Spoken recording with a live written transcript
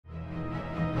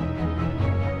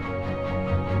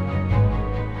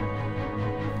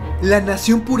La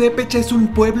Nación Purépecha es un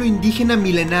pueblo indígena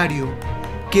milenario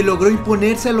que logró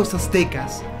imponerse a los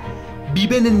aztecas.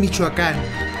 Viven en Michoacán.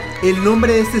 El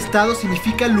nombre de este estado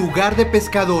significa lugar de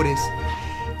pescadores,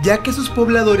 ya que sus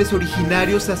pobladores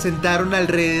originarios se asentaron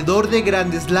alrededor de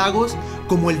grandes lagos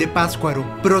como el de Pátzcuaro,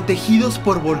 protegidos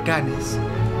por volcanes.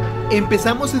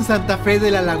 Empezamos en Santa Fe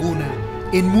de la Laguna.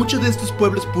 En muchos de estos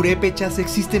pueblos purépechas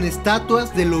existen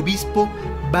estatuas del obispo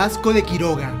Vasco de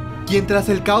Quiroga, quien tras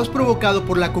el caos provocado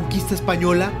por la conquista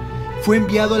española, fue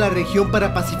enviado a la región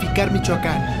para pacificar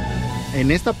Michoacán.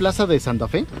 En esta plaza de Santa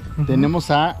Fe tenemos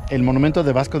el monumento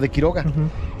de Vasco de Quiroga.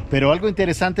 Pero algo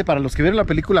interesante para los que vieron la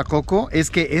película Coco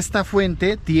es que esta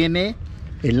fuente tiene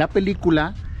en la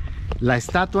película la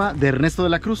estatua de Ernesto de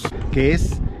la Cruz, que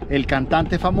es el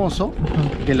cantante famoso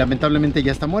que lamentablemente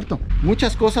ya está muerto.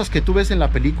 Muchas cosas que tú ves en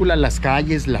la película, las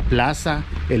calles, la plaza,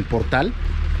 el portal,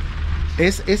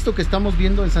 es esto que estamos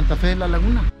viendo en Santa Fe de la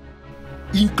Laguna.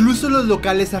 Incluso los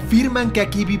locales afirman que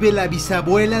aquí vive la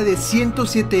bisabuela de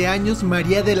 107 años,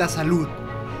 María de la Salud,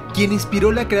 quien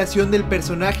inspiró la creación del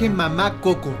personaje Mamá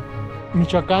Coco.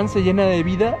 Michoacán se llena de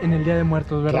vida en el Día de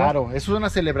Muertos, ¿verdad? Claro, es una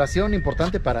celebración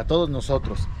importante para todos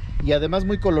nosotros y además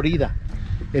muy colorida.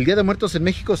 El Día de Muertos en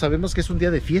México sabemos que es un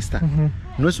día de fiesta.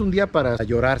 No es un día para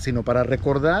llorar, sino para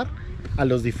recordar a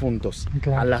los difuntos,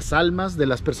 a las almas de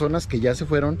las personas que ya se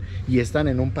fueron y están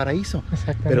en un paraíso.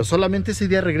 Pero solamente ese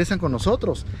día regresan con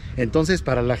nosotros. Entonces,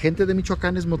 para la gente de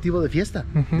Michoacán es motivo de fiesta,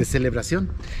 de celebración.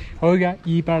 Oiga,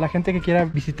 y para la gente que quiera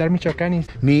visitar Michoacán...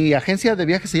 Mi agencia de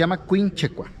viaje se llama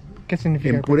Quinchecua. ¿Qué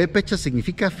significa? En purépecha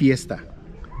significa fiesta.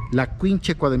 La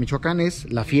Quinchecua de Michoacán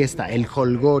es la fiesta, el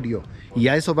jolgorio. Y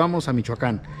a eso vamos a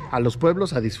Michoacán, a los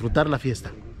pueblos, a disfrutar la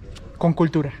fiesta. Con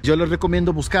cultura. Yo les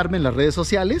recomiendo buscarme en las redes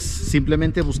sociales,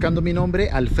 simplemente buscando mi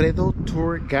nombre, Alfredo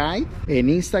Tour Guide, en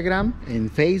Instagram, en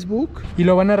Facebook. Y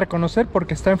lo van a reconocer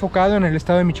porque está enfocado en el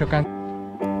estado de Michoacán.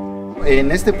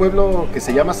 En este pueblo que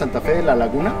se llama Santa Fe de la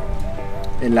Laguna,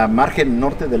 en la margen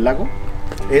norte del lago,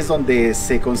 es donde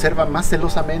se conserva más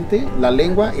celosamente la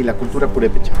lengua y la cultura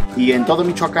purépecha. Y en todo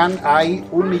Michoacán hay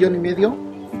 1,5 millones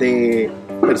de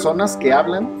personas que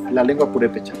hablan la lengua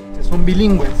purépecha. Son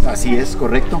bilingües. Así es,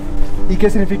 correcto. ¿Y qué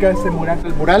significa este mural?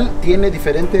 El mural tiene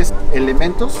diferentes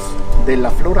elementos de la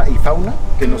flora y fauna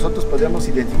que nosotros podemos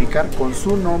identificar con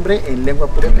su nombre en lengua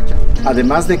purépecha.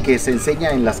 Además de que se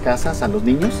enseña en las casas a los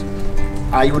niños,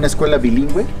 hay una escuela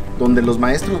bilingüe donde los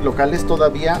maestros locales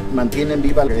todavía mantienen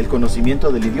viva el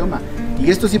conocimiento del idioma. Y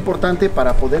esto es importante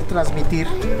para poder transmitir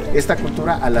esta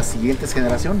cultura a las siguientes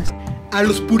generaciones. A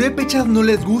los purépechas no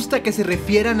les gusta que se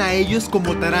refieran a ellos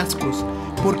como tarascos,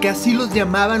 porque así los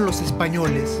llamaban los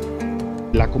españoles.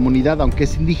 La comunidad, aunque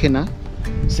es indígena,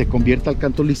 se convierte al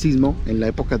catolicismo en la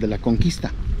época de la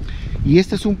conquista. Y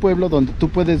este es un pueblo donde tú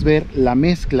puedes ver la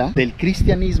mezcla del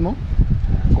cristianismo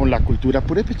con la cultura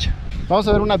purépecha. Vamos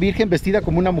a ver una virgen vestida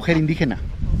como una mujer indígena.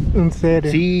 ¿En serio?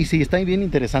 Sí, está bien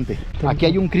interesante. Aquí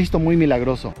hay un Cristo muy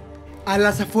milagroso. A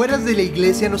las afueras de la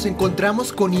iglesia nos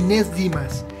encontramos con Inés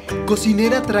Dimas,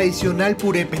 cocinera tradicional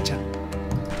purépecha.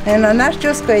 En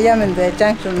anarchos que llaman de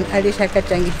Junction, Arisha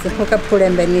Changis, Hoka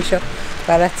Puren Benisho,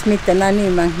 para Smith and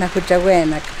Animan,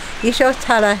 Nakuchawenak. Isho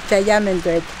Tara Chayamen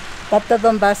de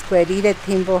Patadon Vasco, Ire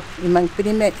Timbo, Iman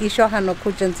Prime, Isho Hano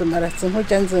Kuchanzum, Arasun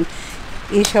Huchanzum,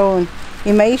 Isho.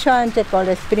 Y me hizo anche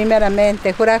coles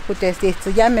primeramente, juracuches,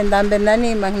 disto, llamen dan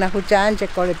benani, magna jucha anche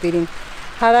cole pirin.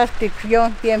 Haras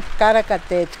ticción, tiempo,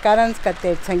 caracatech,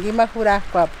 caranskatech, sanguima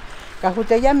juracuap.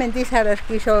 Cajucha llamen dice haras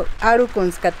quiso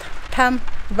arukunskat, tam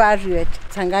barriet,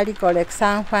 sangari colec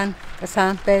San Juan,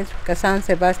 San Pedro, San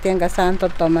Sebastián, Santo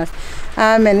Tomás.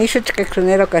 Amen, hizo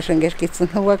chicacronero cashanguer, kitsun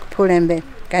huac purenbe,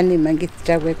 cani manguit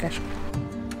chahuecas.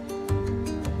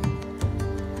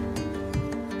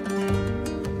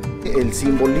 El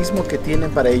simbolismo que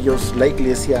tienen para ellos la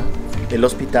iglesia, el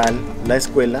hospital, la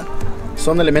escuela,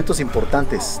 son elementos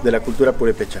importantes de la cultura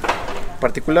purépecha.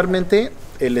 Particularmente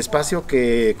el espacio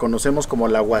que conocemos como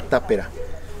la Guatápera,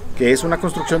 que es una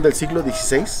construcción del siglo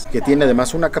XVI, que tiene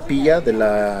además una capilla de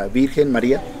la Virgen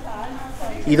María,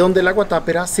 y donde la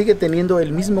Guatápera sigue teniendo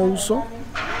el mismo uso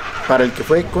para el que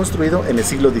fue construido en el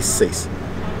siglo XVI.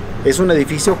 Es un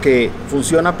edificio que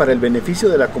funciona para el beneficio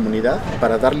de la comunidad,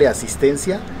 para darle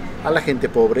asistencia a la gente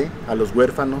pobre, a los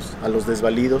huérfanos, a los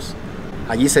desvalidos.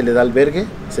 Allí se le da albergue,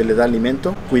 se le da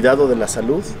alimento, cuidado de la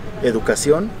salud,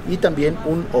 educación y también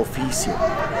un oficio.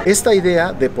 Esta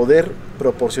idea de poder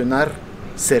proporcionar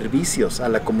servicios a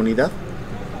la comunidad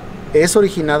es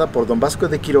originada por don Vasco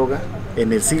de Quiroga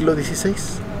en el siglo XVI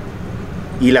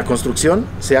y la construcción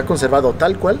se ha conservado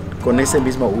tal cual con ese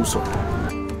mismo uso.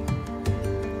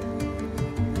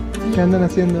 ¿Qué andan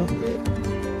haciendo?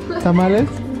 ¿Tamales?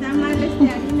 Tamales de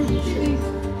harina.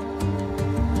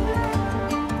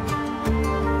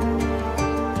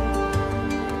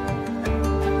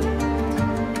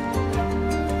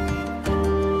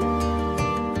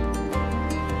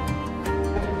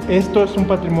 Esto es un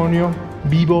patrimonio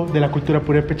vivo de la cultura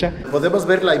purépecha. Podemos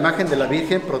ver la imagen de la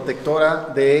Virgen protectora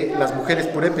de las mujeres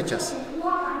purépechas.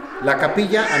 La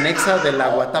capilla anexa de la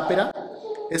Guatápera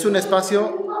es un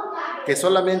espacio que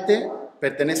solamente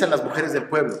pertenece a las mujeres del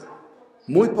pueblo.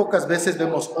 Muy pocas veces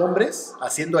vemos hombres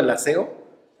haciendo el aseo,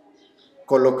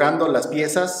 colocando las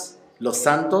piezas, los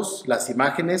santos, las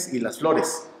imágenes y las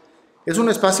flores. Es un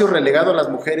espacio relegado a las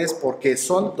mujeres porque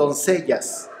son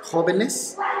doncellas,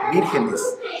 jóvenes, vírgenes,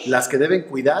 las que deben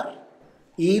cuidar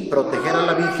y proteger a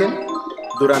la Virgen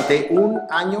durante un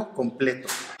año completo.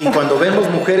 Y cuando vemos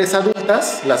mujeres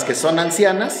adultas, las que son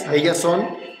ancianas, ellas son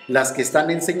las que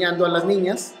están enseñando a las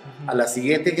niñas, a la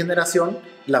siguiente generación,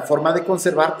 la forma de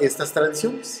conservar estas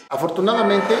tradiciones.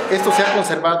 Afortunadamente, esto se ha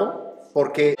conservado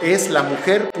porque es la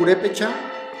mujer purépecha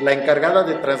la encargada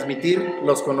de transmitir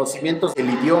los conocimientos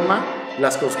del idioma,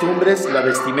 las costumbres, la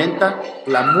vestimenta,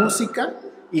 la música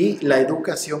y la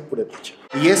educación purépecha.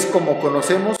 Y es como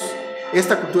conocemos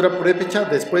esta cultura purépecha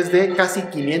después de casi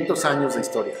 500 años de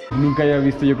historia. Nunca había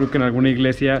visto, yo creo que en alguna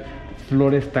iglesia,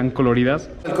 flores tan coloridas.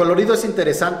 El colorido es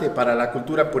interesante para la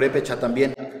cultura purépecha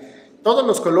también. Todos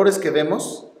los colores que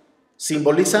vemos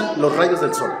simbolizan los rayos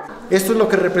del sol. Esto es lo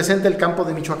que representa el campo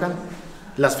de Michoacán.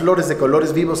 Las flores de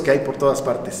colores vivos que hay por todas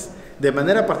partes. De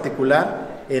manera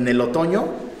particular, en el otoño,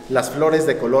 las flores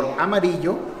de color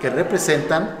amarillo que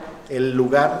representan el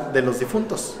lugar de los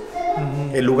difuntos.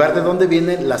 El lugar de donde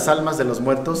vienen las almas de los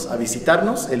muertos a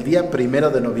visitarnos el día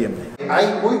 1 de noviembre.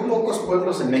 Hay muy pocos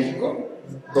pueblos en México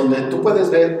donde tú puedes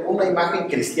ver una imagen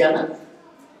cristiana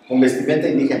con vestimenta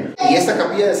indígena. Y esta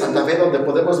capilla de Santa Fe donde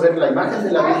podemos ver la imagen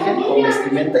de la Virgen con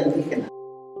vestimenta indígena.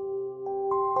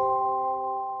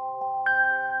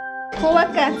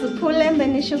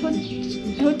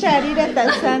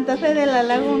 Santa Fe de la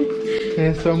Laguna.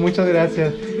 Eso, muchas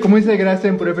gracias. ¿Cómo dice gracias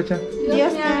en purépecha?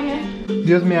 Dios me ame.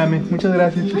 Dios me ame. Muchas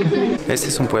gracias, chicas. Este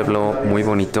es un pueblo muy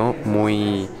bonito,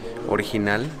 muy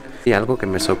original. Y algo que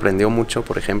me sorprendió mucho,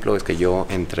 por ejemplo, es que yo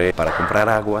entré para comprar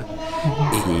agua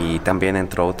y también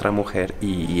entró otra mujer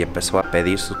y empezó a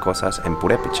pedir sus cosas en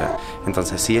purépecha.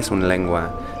 Entonces sí es una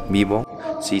lengua vivo,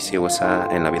 sí se usa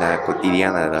en la vida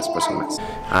cotidiana de las personas.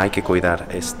 Hay que cuidar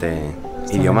este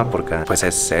idioma porque pues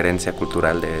es herencia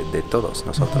cultural de todos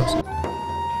nosotros.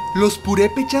 Los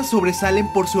purépechas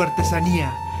sobresalen por su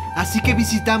artesanía, así que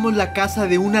visitamos la casa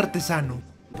de un artesano.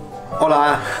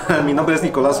 Hola, mi nombre es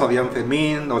Nicolás Fabián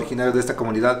Fermín, originario de esta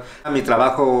comunidad. Mi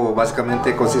trabajo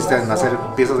básicamente consiste en hacer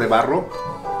piezas de barro,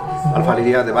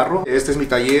 alfarería de barro. Este es mi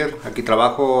taller, aquí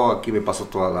trabajo, aquí me paso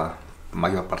toda la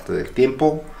mayor parte del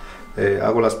tiempo.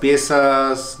 Hago las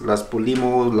piezas, las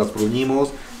pulimos, las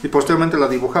bruñimos y posteriormente las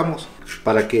dibujamos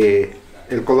para que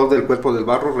el color del cuerpo del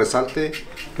barro resalte,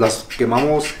 las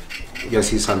quemamos y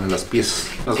así salen las piezas.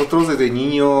 Nosotros desde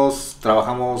niños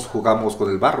trabajamos, jugamos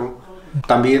con el barro.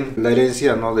 También la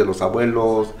herencia, ¿no?, de los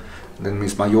abuelos, de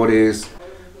mis mayores.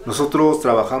 Nosotros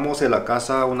trabajamos en la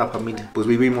casa, una familia, pues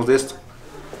vivimos de esto.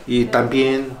 Y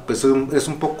también pues, es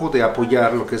un poco de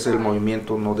apoyar lo que es el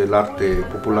movimiento, ¿no?, del arte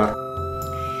popular.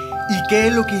 ¿Y qué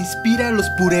es lo que inspira a los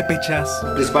purépechas?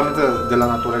 Principalmente de la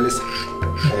naturaleza.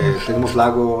 Tenemos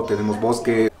lago, tenemos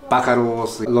bosque,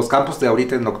 pájaros, los campos de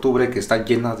ahorita en octubre que están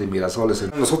llenas de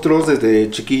mirasoles. Nosotros desde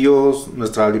chiquillos,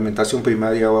 nuestra alimentación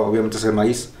primaria obviamente es el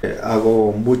maíz.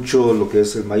 Hago mucho lo que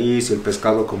es el maíz y el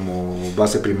pescado como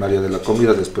base primaria de la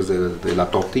comida después de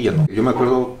la tortilla, ¿no? Yo me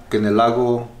acuerdo que en el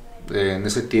lago, en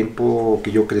ese tiempo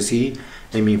que yo crecí,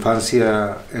 en mi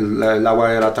infancia el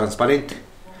agua era transparente.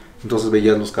 Entonces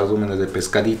veías los cardúmenes de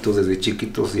pescaditos desde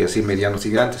chiquitos y así medianos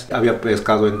y grandes. Había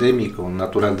pescado endémico,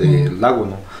 natural del lago,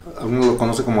 ¿no? Uno lo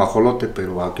conoce como ajolote,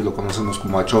 pero aquí lo conocemos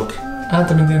como achoque. Ah,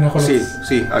 también tienen ajolotes.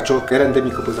 Sí, achoque, era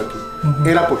endémico pues aquí.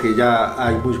 Era porque ya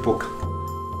hay muy poca.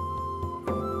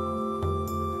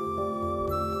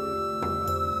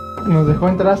 Nos dejó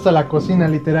entrar hasta la cocina,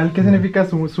 literal. ¿Qué significa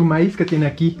su maíz que tiene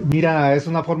aquí? Mira, es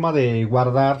una forma de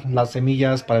guardar las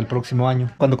semillas para el próximo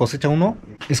año. Cuando cosecha uno,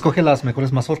 escoge las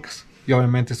mejores mazorcas y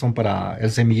obviamente son para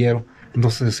el semillero.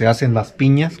 Entonces se hacen las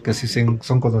piñas, que así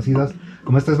son conocidas.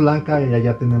 Como esta es blanca y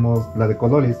allá tenemos la de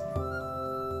colores.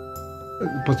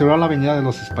 Posterior a la venida de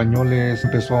los españoles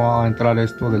empezó a entrar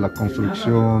esto de la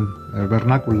construcción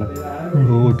vernácula,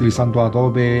 utilizando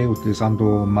adobe,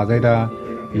 utilizando madera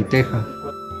y teja.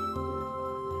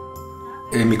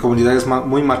 En mi comunidad es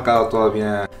muy marcado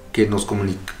todavía que nos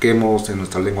comuniquemos en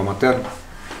nuestra lengua materna.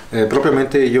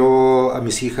 Propiamente yo a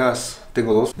mis hijas,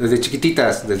 tengo dos, desde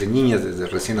chiquititas, desde niñas, desde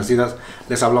recién nacidas,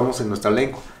 les hablamos en nuestra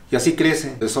lengua. Y así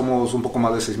crecen. Somos un poco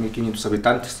más de 6.500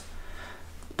 habitantes.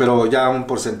 Pero ya un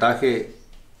porcentaje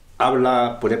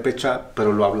habla purépecha,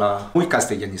 pero lo habla muy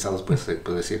castellanizado, pues, se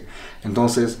puede decir.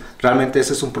 Entonces, realmente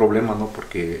ese es un problema, ¿no?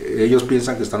 Porque ellos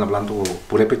piensan que están hablando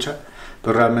purépecha,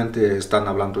 pero realmente están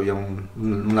hablando ya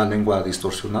una lengua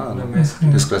distorsionada, ¿no?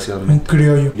 Desgraciadamente.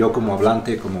 Criollo. Yo como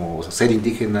hablante, como ser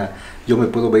indígena, yo me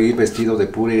puedo ir vestido de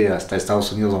pure hasta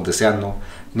Estados Unidos, donde sea, ¿no?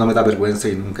 No me da vergüenza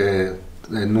y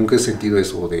nunca he sentido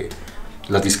eso de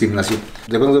la discriminación.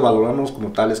 Debemos de valorarnos como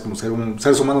tales, como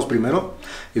seres humanos primero,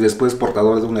 y después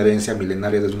portadores de una herencia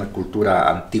milenaria, de una cultura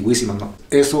antiguísima, ¿no?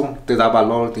 Eso te da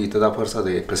valor y te da fuerza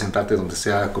de presentarte donde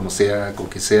sea, con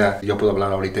quien sea. Yo puedo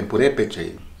hablar ahorita en purépecha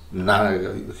y nada,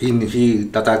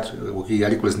 tatach,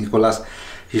 aricules Nicolás,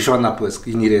 Hishona, pues,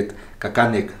 iniret,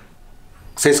 kakanek,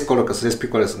 seis colocas, seis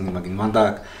picoles,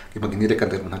 manda, imaginire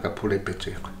cantar una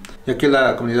purépecha. Y aquí en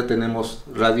la comunidad tenemos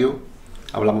radio.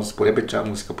 Hablamos purépecha,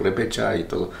 música purépecha y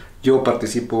todo. Yo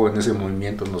participo en ese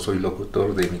movimiento, no soy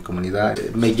locutor de mi comunidad.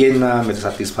 Me llena, me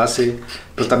satisface,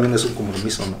 pero también es un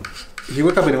compromiso, ¿no?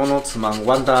 Igual venimos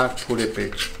manguanda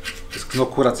purépecha, es que no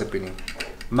cura cepini.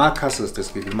 Macas,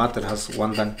 que materhas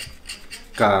wandan,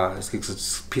 es que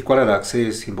picual era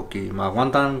acceso, simboki,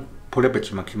 manguandan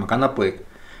purépecha, macana pues,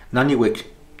 nani weki.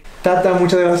 Tata,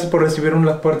 muchas gracias por recibirnos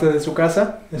las puertas de su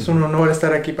casa. Es un honor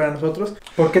estar aquí para nosotros.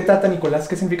 ¿Por qué Tata, Nicolás?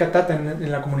 ¿Qué significa Tata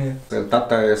en la comunidad? El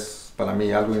Tata es para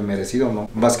mí algo inmerecido, ¿no?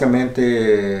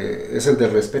 Básicamente es el de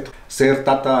respeto. Ser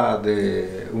Tata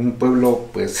de un pueblo,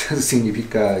 pues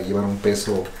significa llevar un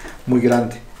peso muy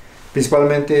grande.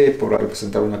 Principalmente por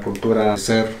representar una cultura,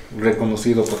 ser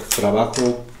reconocido por tu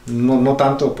trabajo. No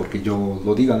tanto porque yo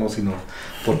lo diga, ¿no? Sino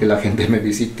porque la gente me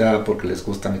visita, porque les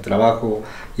gusta mi trabajo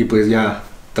y pues ya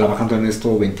trabajando en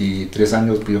esto 23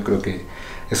 años, pues yo creo que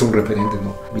es un referente,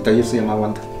 ¿no? Mi taller se llama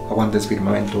Aguanta. Aguanta es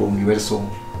firmamento, universo,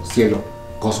 cielo,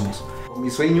 cosmos. Mi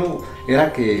sueño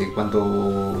era que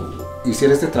cuando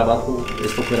hiciera este trabajo,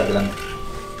 esto fuera grande.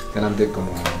 Grande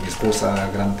como mi esposa,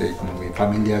 grande como mi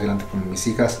familia, grande como mis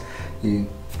hijas. Y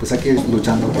pues aquí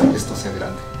luchando para que esto sea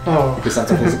grande. Oh. Y que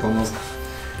Santa Fe se conozca.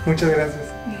 Muchas gracias.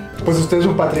 Pues usted es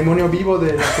un patrimonio vivo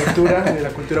de la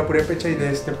cultura purépecha y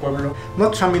de este pueblo. No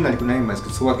chamin alguna más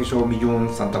que suba que yo millón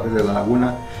Santa Fe de la Laguna,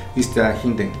 a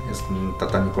Hinden, es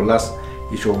Tata Nicolás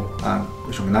y yo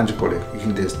menange cole y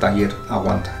Hinden es taller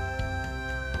Aguanta.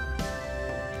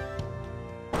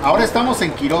 Ahora estamos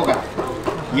en Quiroga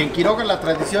y en Quiroga la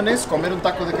tradición es comer un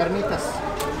taco de carnitas.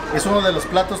 Es uno de los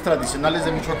platos tradicionales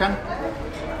de Michoacán.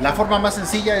 La forma más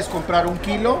sencilla es comprar un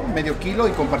kilo, medio kilo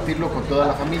y compartirlo con toda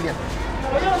la familia.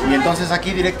 Y entonces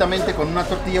aquí directamente con una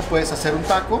tortilla puedes hacer un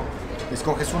taco,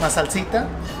 escoges una salsita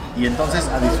y entonces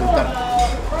a disfrutar.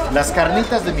 Las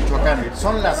carnitas de Michoacán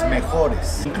son las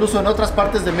mejores. Incluso en otras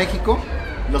partes de México,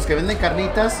 los que venden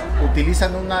carnitas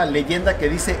utilizan una leyenda que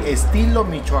dice estilo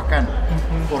Michoacán,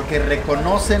 porque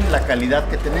reconocen la calidad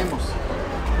que tenemos.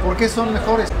 ¿Por qué son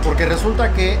mejores? Porque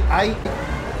resulta que hay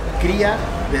cría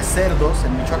de cerdos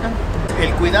en Michoacán.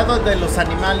 El cuidado de los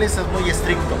animales es muy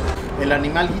estricto. El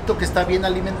animalito que está bien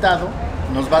alimentado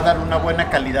nos va a dar una buena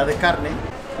calidad de carne.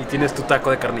 Y tienes tu taco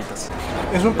de carnitas.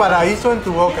 Es un paraíso en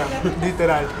tu boca,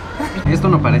 literal. Esto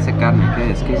no parece carne,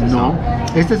 ¿qué es? ¿Qué es eso? No,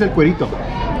 este es el cuerito.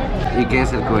 ¿Y qué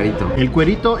es el cuerito? El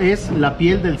cuerito es la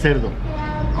piel del cerdo.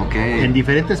 Ok. En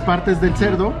diferentes partes del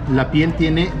cerdo, la piel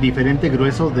tiene diferente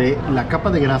grueso de la capa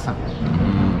de grasa.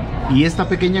 Y esta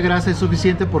pequeña grasa es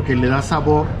suficiente porque le da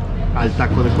sabor al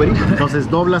taco de cuerito. Entonces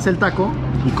doblas el taco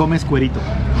y comes cuerito.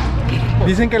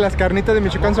 Dicen que las carnitas de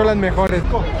Michoacán son las mejores.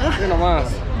 Sí, nomás.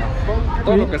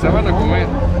 Todo lo que se van a comer.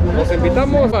 Los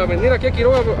invitamos a venir aquí a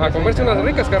Quiroga a comerse unas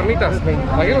ricas carnitas.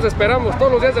 Aquí los esperamos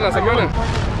todos los días de la semana.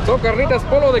 Son carnitas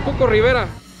Polo de Cuco Rivera.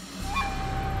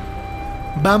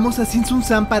 Vamos a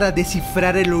Sinsunzán para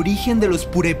descifrar el origen de los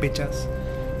purépechas.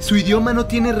 Su idioma no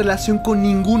tiene relación con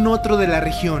ningún otro de la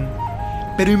región,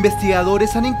 pero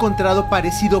investigadores han encontrado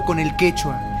parecido con el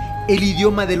quechua, el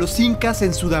idioma de los incas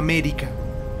en Sudamérica.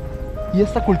 Y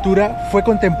esta cultura fue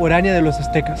contemporánea de los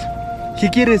aztecas. ¿Qué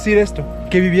quiere decir esto?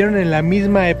 Que vivieron en la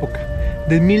misma época,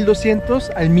 de 1200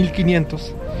 al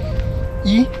 1500.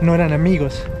 Y no eran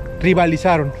amigos,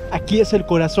 rivalizaron. Aquí es el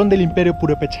corazón del imperio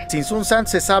purépecha. Sinsunzán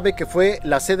se sabe que fue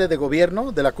la sede de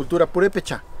gobierno de la cultura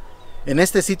purépecha. En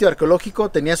este sitio arqueológico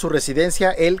tenía su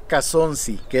residencia el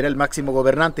Cazonzi, que era el máximo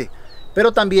gobernante,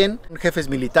 pero también jefes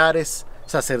militares,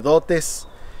 sacerdotes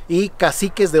y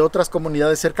caciques de otras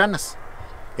comunidades cercanas.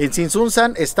 En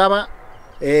Sinsunzán estaba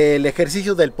el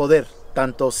ejercicio del poder,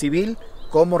 tanto civil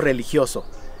como religioso.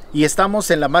 Y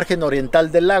estamos en la margen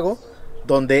oriental del lago,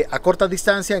 donde a corta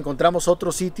distancia encontramos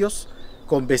otros sitios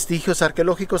con vestigios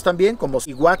arqueológicos también, como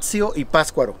Janitzio y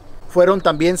Pátzcuaro. Fueron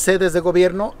también sedes de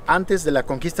gobierno antes de la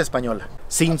conquista española.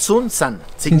 Sinsunzán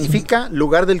significa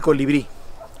lugar del colibrí.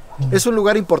 Es un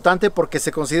lugar importante porque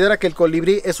se considera que el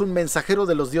colibrí es un mensajero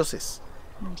de los dioses.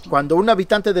 Cuando un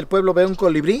habitante del pueblo ve un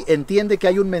colibrí, entiende que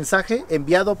hay un mensaje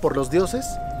enviado por los dioses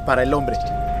para el hombre.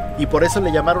 Y por eso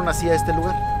le llamaron así a este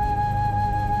lugar.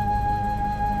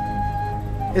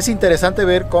 Es interesante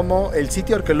ver cómo el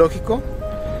sitio arqueológico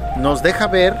nos deja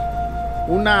ver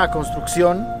una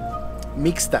construcción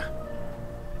mixta,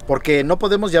 porque no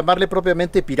podemos llamarle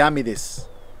propiamente pirámides.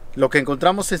 Lo que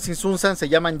encontramos en Tzintzuntzan se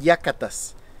llaman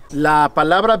yácatas. La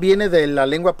palabra viene de la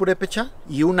lengua purépecha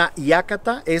y una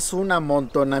yácata es un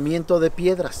amontonamiento de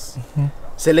piedras.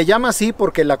 Se le llama así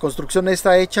porque la construcción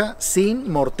está hecha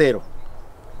sin mortero,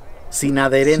 sin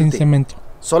adherente, sin cemento,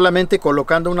 solamente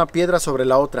colocando una piedra sobre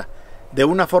la otra, de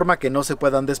una forma que no se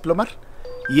puedan desplomar.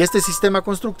 Y este sistema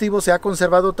constructivo se ha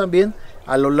conservado también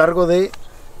a lo largo de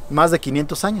más de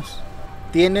 500 años.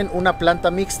 Tienen una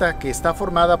planta mixta que está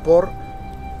formada por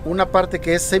una parte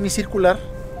que es semicircular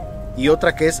y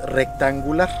otra que es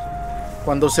rectangular.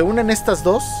 Cuando se unen estas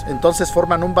dos, entonces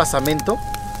forman un basamento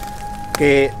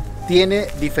que tiene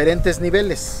diferentes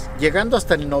niveles, llegando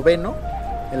hasta el 9º.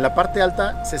 En la parte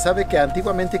alta se sabe que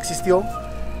antiguamente existió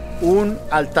un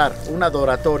altar, un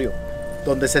adoratorio,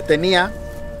 donde se tenía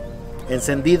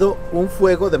encendido un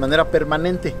fuego de manera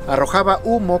permanente, arrojaba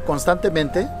humo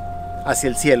constantemente hacia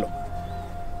el cielo.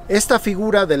 Esta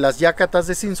figura de las yácatas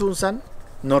de Tzintzuntzan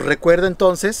nos recuerda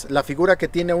entonces la figura que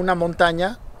tiene una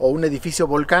montaña o un edificio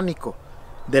volcánico,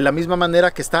 de la misma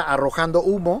manera que está arrojando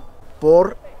humo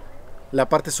por la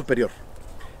parte superior.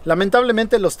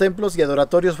 Lamentablemente los templos y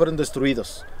adoratorios fueron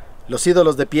destruidos, los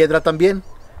ídolos de piedra también.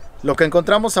 Lo que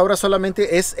encontramos ahora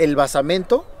solamente es el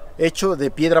basamento hecho de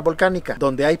piedra volcánica,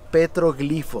 donde hay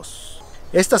petroglifos.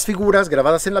 Estas figuras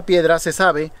grabadas en la piedra se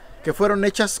sabe que fueron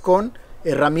hechas con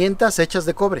herramientas hechas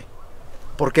de cobre,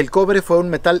 porque el cobre fue un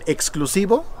metal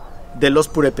exclusivo de los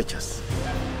purépechas.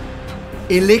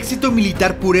 El éxito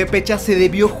militar purépecha se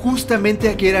debió justamente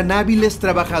a que eran hábiles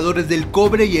trabajadores del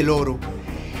cobre y el oro,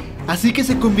 así que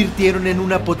se convirtieron en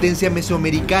una potencia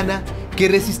mesoamericana que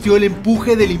resistió el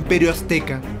empuje del imperio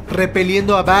azteca,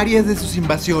 repeliendo a varias de sus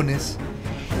invasiones.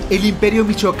 El imperio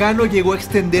michoacano llegó a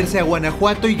extenderse a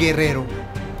Guanajuato y Guerrero.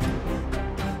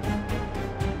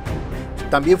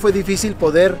 También fue difícil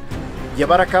poder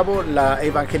llevar a cabo la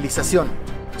evangelización,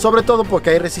 sobre todo porque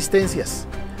hay resistencias,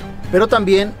 pero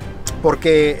también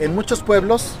porque en muchos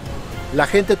pueblos la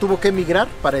gente tuvo que emigrar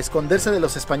para esconderse de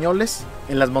los españoles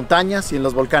en las montañas y en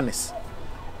los volcanes.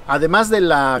 Además de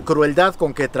la crueldad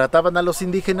con que trataban a los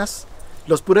indígenas,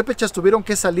 los purépechas tuvieron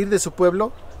que salir de su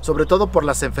pueblo, sobre todo por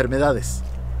las enfermedades.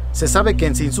 Se sabe que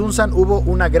en Tzintzuntzan hubo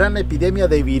una gran epidemia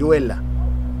de viruela,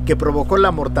 que provocó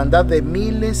la mortandad de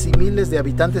miles y miles de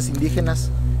habitantes indígenas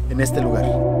en este lugar.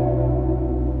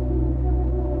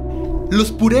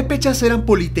 Los purépechas eran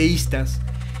politeístas,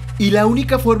 y la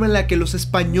única forma en la que los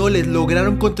españoles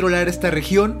lograron controlar esta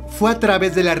región fue a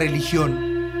través de la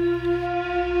religión.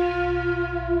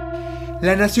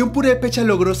 La nación purépecha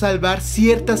logró salvar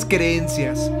ciertas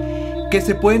creencias que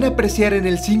se pueden apreciar en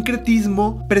el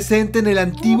sincretismo presente en el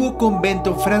antiguo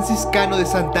convento franciscano de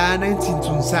Santa Ana en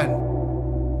Tzintzuntzan.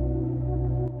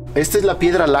 Esta es la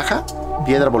piedra laja,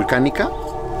 piedra volcánica,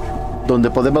 donde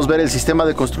podemos ver el sistema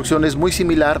de construcción es muy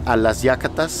similar a las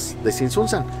yácatas de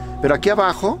Tzintzuntzan, pero aquí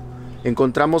abajo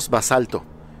encontramos basalto.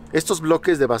 Estos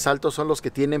bloques de basalto son los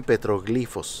que tienen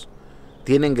petroglifos,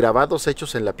 tienen grabados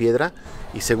hechos en la piedra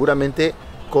y seguramente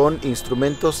con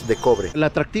instrumentos de cobre. El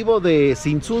atractivo de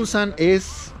Tzintzuntzan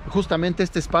es justamente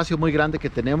este espacio muy grande que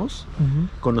tenemos,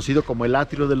 conocido como el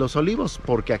atrio de los olivos,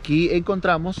 porque aquí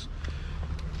encontramos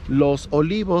los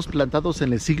olivos plantados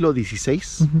en el siglo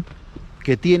XVI,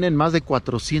 que tienen más de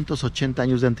 480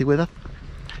 años de antigüedad.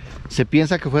 Se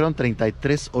piensa que fueron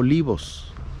 33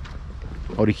 olivos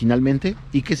originalmente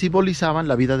y que simbolizaban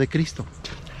la vida de Cristo.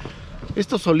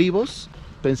 Estos olivos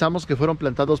pensamos que fueron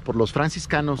plantados por los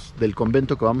franciscanos del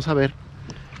convento que vamos a ver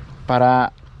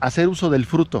para hacer uso del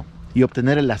fruto y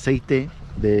obtener el aceite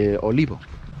de olivo.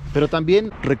 Pero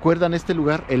también recuerdan este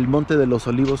lugar, el Monte de los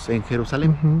Olivos en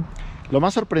Jerusalén. Lo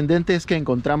más sorprendente es que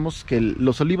encontramos que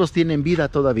los olivos tienen vida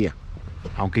todavía,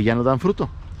 aunque ya no dan fruto.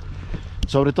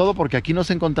 Sobre todo porque aquí nos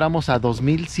encontramos a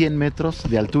 2100 metros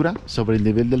de altura sobre el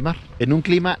nivel del mar, en un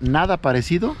clima nada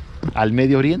parecido al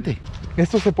Medio Oriente.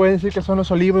 Estos se puede decir que son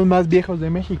los olivos más viejos de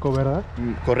México, ¿verdad?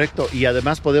 Correcto, y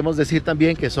además podemos decir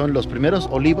también que son los primeros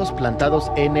olivos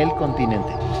plantados en el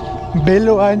continente. Ve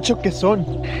lo ancho que son.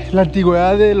 La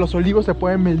antigüedad de los olivos se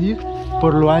puede medir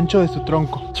por lo ancho de su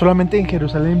tronco. Solamente en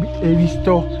Jerusalén he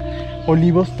visto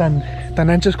olivos tan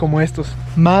anchos como estos.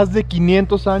 Más de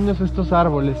 500 años estos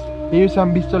árboles. Ellos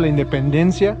han visto la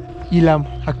independencia y la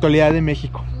actualidad de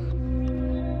México.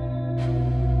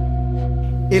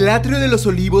 El atrio de los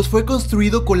Olivos fue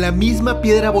construido con la misma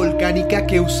piedra volcánica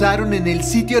que usaron en el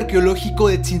sitio arqueológico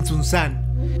de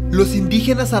Tzintzuntzán. Los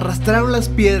indígenas arrastraron las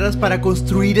piedras para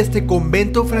construir este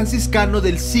convento franciscano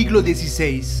del siglo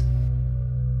XVI.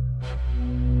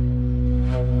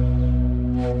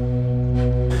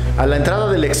 A la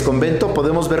entrada del exconvento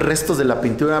podemos ver restos de la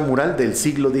pintura mural del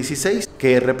siglo XVI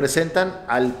que representan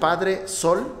al Padre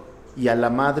Sol y a la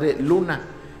Madre Luna.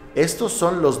 Estos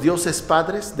son los dioses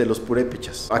padres de los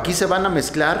purépechas. Aquí se van a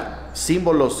mezclar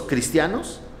símbolos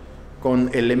cristianos con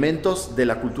elementos de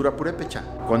la cultura purépecha.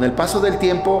 Con el paso del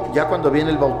tiempo, ya cuando viene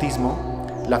el bautismo,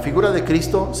 la figura de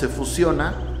Cristo se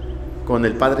fusiona con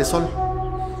el Padre Sol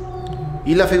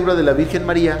y la figura de la Virgen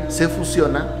María se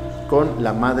fusiona con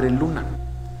la Madre Luna.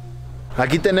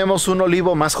 Aquí tenemos un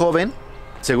olivo más joven,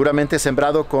 seguramente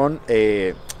sembrado con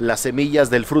las semillas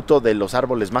del fruto de los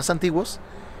árboles más antiguos.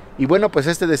 Y bueno, pues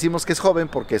este decimos que es joven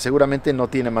porque seguramente no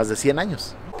tiene más de 100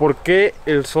 años. ¿Por qué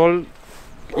el sol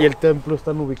y el templo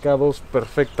están ubicados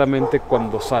perfectamente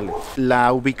cuando sale?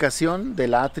 La ubicación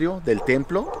del atrio, del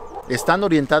templo, están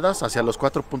orientadas hacia los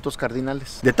 4 puntos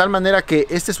cardinales. De tal manera que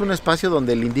este es un espacio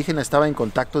donde el indígena estaba en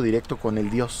contacto directo con el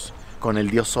dios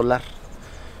solar.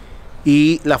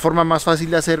 Y la forma más fácil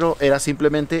de hacerlo era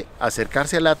simplemente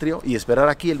acercarse al atrio y esperar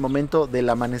aquí el momento del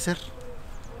amanecer.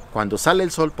 Cuando sale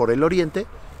el sol por el oriente,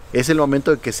 es el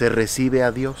momento en que se recibe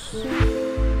a Dios.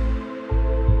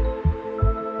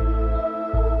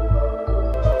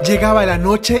 Llegaba la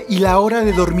noche y la hora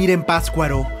de dormir en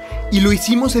Pátzcuaro, y lo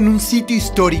hicimos en un sitio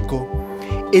histórico.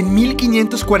 En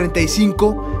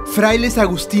 1545, frailes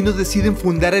agustinos deciden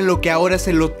fundar en lo que ahora es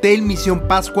el Hotel Misión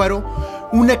Pátzcuaro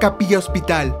una capilla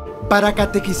hospital para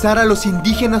catequizar a los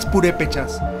indígenas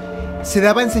purépechas. Se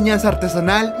daba enseñanza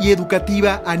artesanal y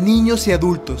educativa a niños y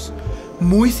adultos,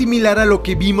 muy similar a lo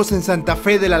que vimos en Santa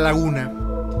Fe de la Laguna.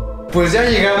 Pues ya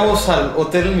llegamos al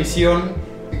Hotel Misión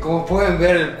y como pueden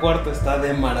ver el cuarto está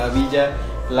de maravilla.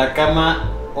 La cama,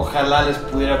 ojalá les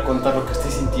pudiera contar lo que estoy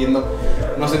sintiendo.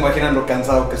 No se imaginan lo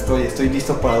cansado que estoy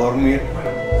listo para dormir.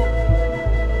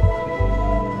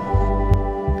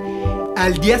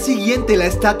 Al día siguiente la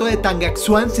estatua de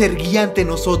Tangaxuán se erguía ante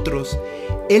nosotros.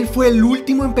 Él fue el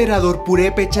último emperador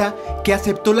purépecha que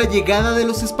aceptó la llegada de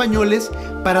los españoles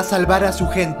para salvar a su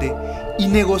gente y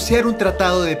negociar un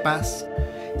tratado de paz.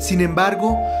 Sin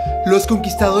embargo, los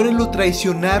conquistadores lo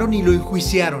traicionaron y lo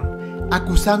enjuiciaron,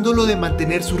 acusándolo de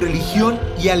mantener su religión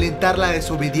y alentar la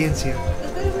desobediencia.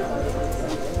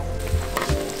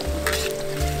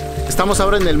 Estamos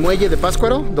ahora en el muelle de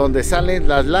Pátzcuaro, donde salen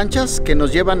las lanchas que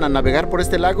nos llevan a navegar por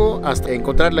este lago hasta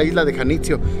encontrar la isla de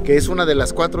Janitzio, que es una de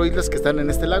las 4 islas que están en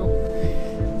este lago.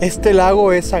 Este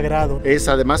lago es sagrado. Es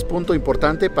además punto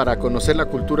importante para conocer la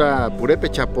cultura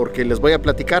purépecha, porque les voy a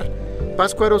platicar.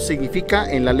 Pátzcuaro significa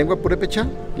en la lengua purépecha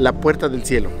la puerta del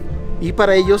cielo. Y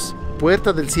para ellos,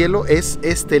 puerta del cielo es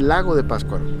este lago de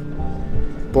Pátzcuaro.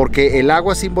 Porque el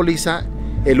agua simboliza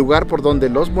el lugar por donde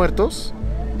los muertos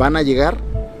van a llegar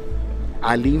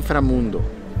al inframundo,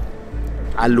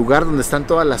 al lugar donde están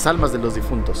todas las almas de los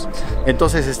difuntos.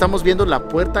 Entonces estamos viendo la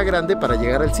puerta grande para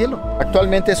llegar al cielo.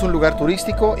 Actualmente es un lugar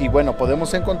turístico y bueno,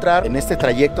 podemos encontrar en este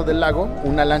trayecto del lago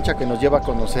una lancha que nos lleva a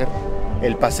conocer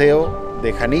el paseo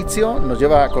de Janitzio, nos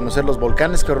lleva a conocer los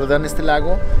volcanes que rodean este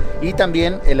lago y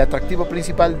también el atractivo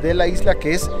principal de la isla,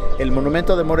 que es el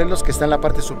monumento de Morelos, que está en la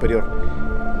parte superior.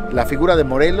 La figura de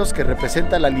Morelos, que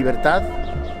representa la libertad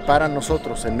para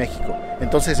nosotros en México.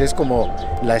 Entonces es como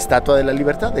la estatua de la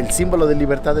libertad, el símbolo de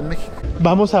libertad en México.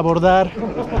 Vamos a abordar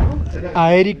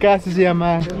a Erika, así se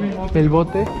llama el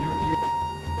bote.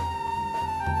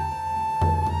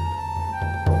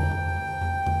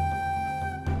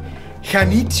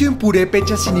 Janitzio en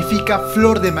purépecha significa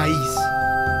flor de maíz.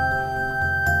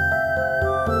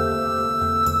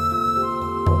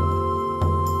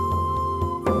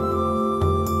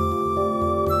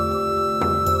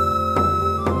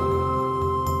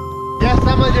 Ya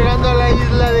estamos llegando a la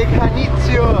isla de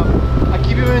Janitzio.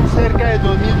 Aquí viven cerca de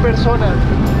 2000 personas.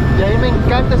 Y a mí me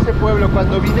encanta este pueblo.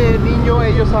 Cuando vine de niño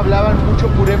ellos hablaban mucho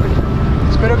purépecha.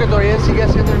 Espero que todavía siga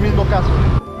siendo el mismo caso.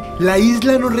 La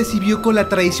isla nos recibió con la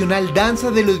tradicional danza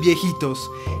de los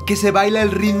viejitos, que se baila al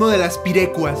ritmo de las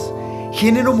pirecuas,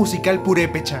 género musical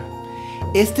purépecha.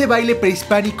 Este baile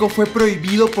prehispánico fue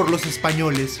prohibido por los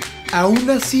españoles. Aún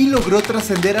así logró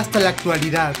trascender hasta la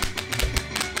actualidad.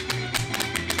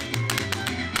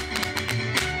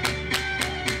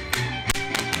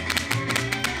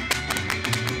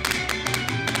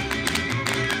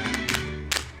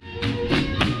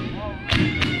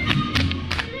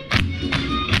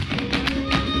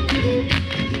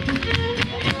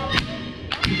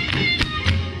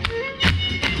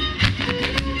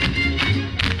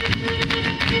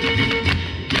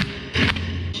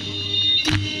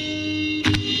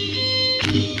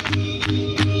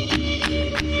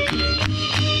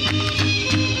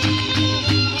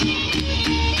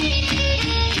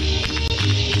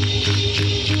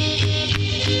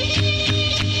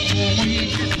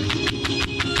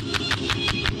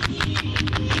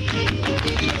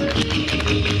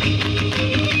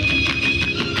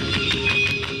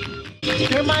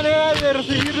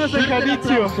 Bienvenidos a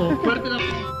Janitzio.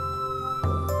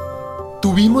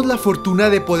 Tuvimos la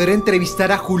fortuna de poder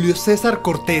entrevistar a Julio César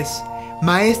Cortés,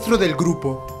 maestro del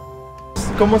grupo.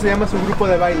 ¿Cómo se llama su grupo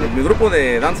de baile? Mi grupo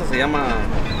de danza se llama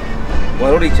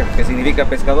Oricha, que significa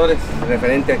pescadores,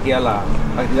 referente aquí a la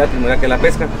actividad primordial que es la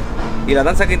pesca. Y la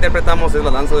danza que interpretamos es la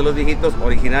danza de los viejitos,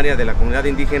 originaria de la comunidad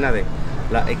indígena de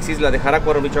la ex isla de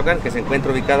Pátzcuaro, Michoacán, que se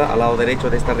encuentra ubicada al lado derecho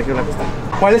de esta región lacustre.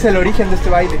 ¿Cuál es el origen de este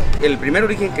baile? El primer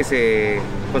origen que se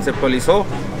conceptualizó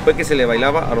fue que se le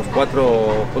bailaba a los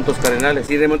 4 puntos cardinales.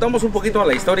 Si remontamos un poquito a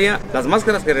la historia, las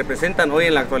máscaras que representan hoy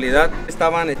en la actualidad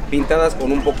estaban pintadas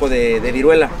con un poco de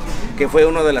viruela, que fue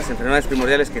una de las enfermedades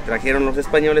primordiales que trajeron los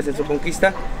españoles en su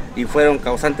conquista y fueron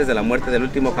causantes de la muerte del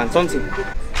último Canzonsi.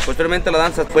 Posteriormente la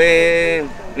danza fue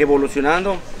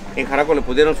evolucionando. En Jaraco le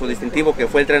pusieron su distintivo, que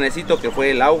fue el trenecito, que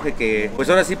fue el auge que pues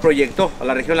ahora sí proyectó a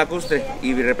la región lacustre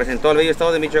y representó al bello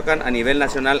estado de Michoacán a nivel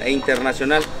nacional e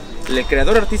internacional. El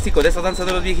creador artístico de esta danza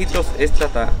de los viejitos es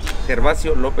Tata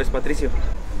Gervasio López Patricio.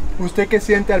 ¿Usted qué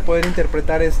siente al poder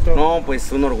interpretar esto? No,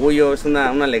 pues un orgullo, es una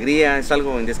alegría, es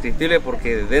algo indescriptible,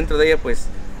 porque dentro de ella pues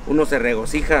uno se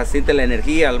regocija, siente la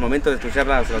energía al momento de escuchar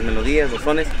las melodías, los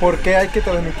sones. ¿Por qué hay que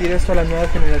transmitir esto a las nuevas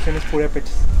generaciones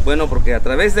purépechas? Bueno, porque a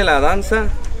través de la danza,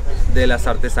 de las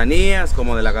artesanías,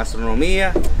 como de la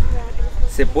gastronomía,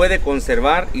 se puede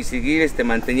conservar y seguir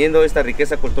manteniendo esta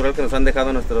riqueza cultural que nos han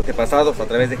dejado nuestros antepasados a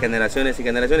través de generaciones y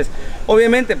generaciones.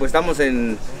 Obviamente pues estamos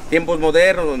en tiempos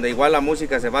modernos donde igual la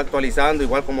música se va actualizando,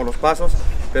 igual como los pasos,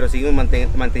 pero seguimos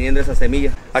manteniendo esa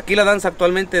semilla. Aquí la danza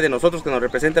actualmente de nosotros que nos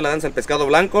representa la danza del pescado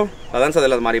blanco, la danza de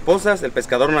las mariposas, el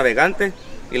pescador navegante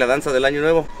y la danza del año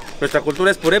nuevo. Nuestra cultura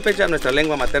es purépecha, nuestra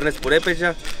lengua materna es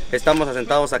purépecha. Estamos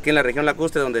asentados aquí en la región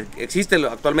lacustre, donde existen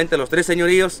actualmente los 3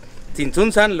 señoríos: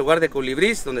 Tzintzuntzan, lugar de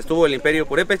colibrís, donde estuvo el imperio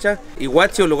purépecha;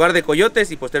 Iguatzio, lugar de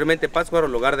coyotes; y posteriormente Pátzcuaro,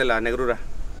 lugar de la negrura.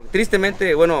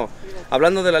 Tristemente, bueno,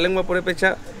 hablando de la lengua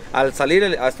purépecha, al salir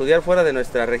a estudiar fuera de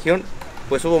nuestra región,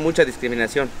 pues hubo mucha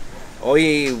discriminación.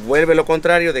 Hoy vuelve lo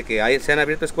contrario, de que se han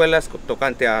abierto escuelas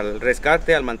tocante al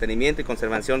rescate, al mantenimiento y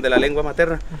conservación de la lengua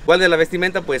materna. Igual de la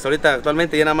vestimenta, pues ahorita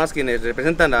actualmente ya nada más quienes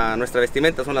representan a nuestra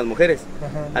vestimenta son las mujeres.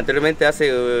 Anteriormente,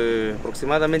 hace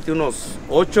aproximadamente unos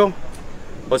 8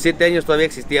 o 7 años, todavía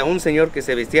existía un señor que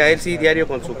se vestía él sí diario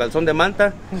con su calzón de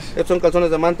manta. Estos son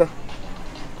calzones de manta,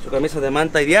 su camisa de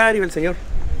manta, y diario el señor,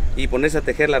 y ponerse a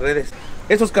tejer las redes.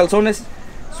 Estos calzones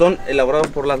son elaborados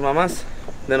por las mamás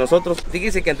de nosotros.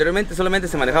 Fíjense que anteriormente solamente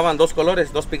se manejaban 2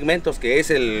 colores, 2 pigmentos, que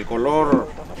es el color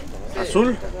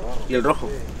azul y el rojo,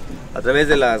 a través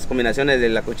de las combinaciones de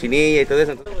la cochinilla y todo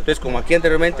eso. Entonces, como aquí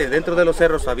anteriormente dentro de los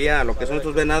cerros había lo que son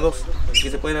estos venados, aquí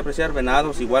se pueden apreciar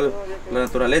venados, igual la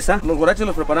naturaleza. Los guaraches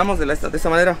los preparamos de esta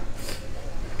manera.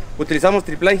 Utilizamos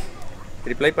triplay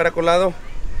para colado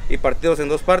y partidos en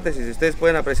 2 partes, y si ustedes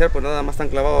pueden apreciar, pues nada más están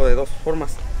clavados de 2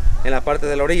 formas en la parte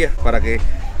de la orilla, para que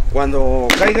cuando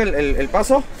caiga el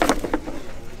paso,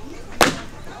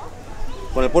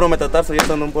 con el puro metatarso ya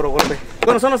estando un puro golpe.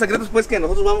 Bueno, son los secretos pues que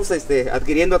nosotros vamos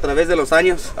adquiriendo a través de los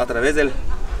años, a través del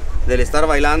estar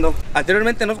bailando.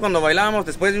 Anteriormente nosotros cuando bailábamos,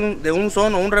 después de un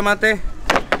son o un remate,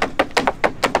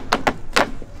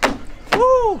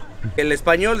 el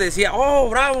español decía: "Oh,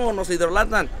 bravo, nos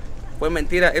hidrolatan". Fue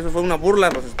mentira, eso fue una burla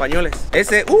a los españoles.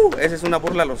 Ese es una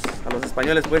burla a los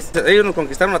españoles, pues. Ellos nos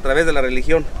conquistaron a través de la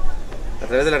religión. A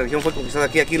través de la religión fue conquistada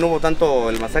aquí. Aquí no hubo tanto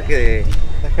el masacre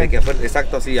de que fue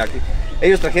exacto así aquí.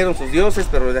 Ellos trajeron sus dioses,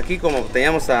 pero desde aquí, como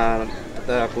teníamos a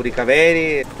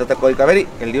Tatacoicaveri,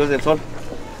 el dios del sol,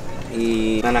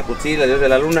 y Anacutzil, el dios de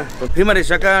la luna. Primero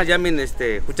shaka yamin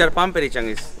kuchar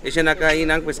pamperichangis. Echen acá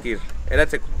in anqueskir.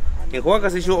 Eratseco. En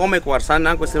Juaca se hizo ome cuarzán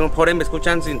anqueskir pore me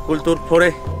escuchan sin cultur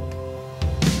pore.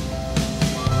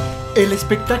 El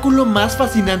espectáculo más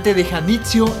fascinante de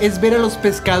Janitzio es ver a los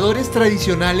pescadores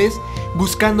tradicionales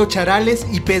buscando charales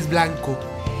y pez blanco.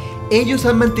 Ellos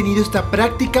han mantenido esta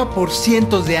práctica por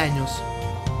cientos de años.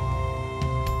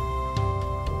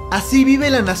 Así vive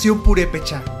la nación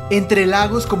purépecha, entre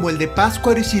lagos como el de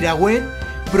Pátzcuaro y Siragüen,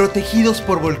 protegidos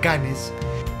por volcanes.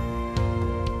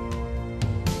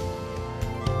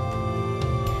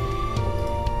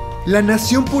 La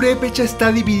nación purépecha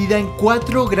está dividida en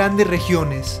 4 grandes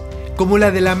regiones, como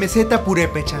la de la meseta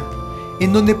purépecha,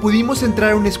 en donde pudimos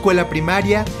entrar a una escuela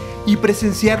primaria y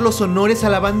presenciar los honores a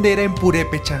la bandera en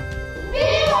purépecha.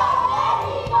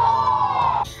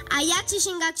 Ayachi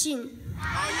Shingachin.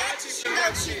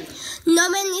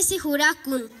 Nomen nisi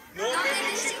jurakun.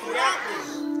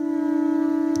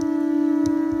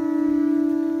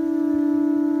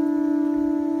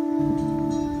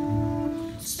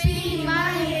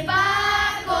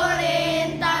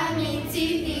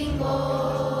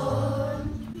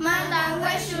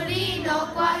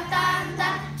 Cual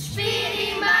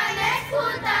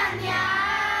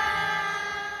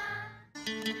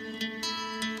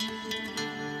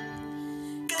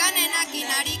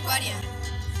kinarikwaria,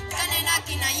 kanena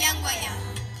kinayangwaya,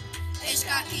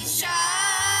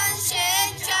 eskakishan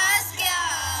shenchaskia,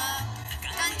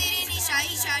 kandirini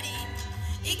shaishari,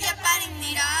 ikeparin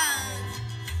miran,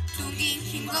 tungin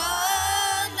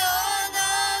hingon,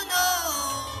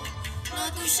 no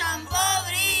tu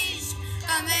shampobris,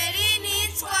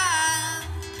 kamerinitzwa,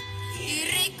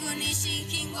 irrikuni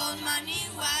shingon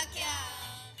maniwakia.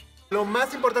 Lo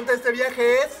más importante de este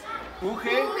viaje es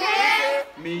Uge,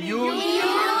 Miyun,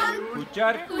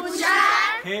 Kuchar,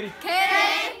 Jeri,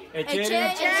 Echeri,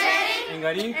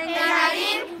 Engarín,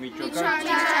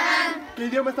 Michoacán. ¿Qué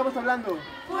idioma estamos hablando?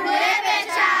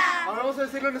 ¡Purépecha! Ahora vamos a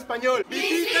decirlo en español.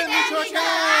 ¡Visiten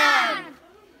Michoacán!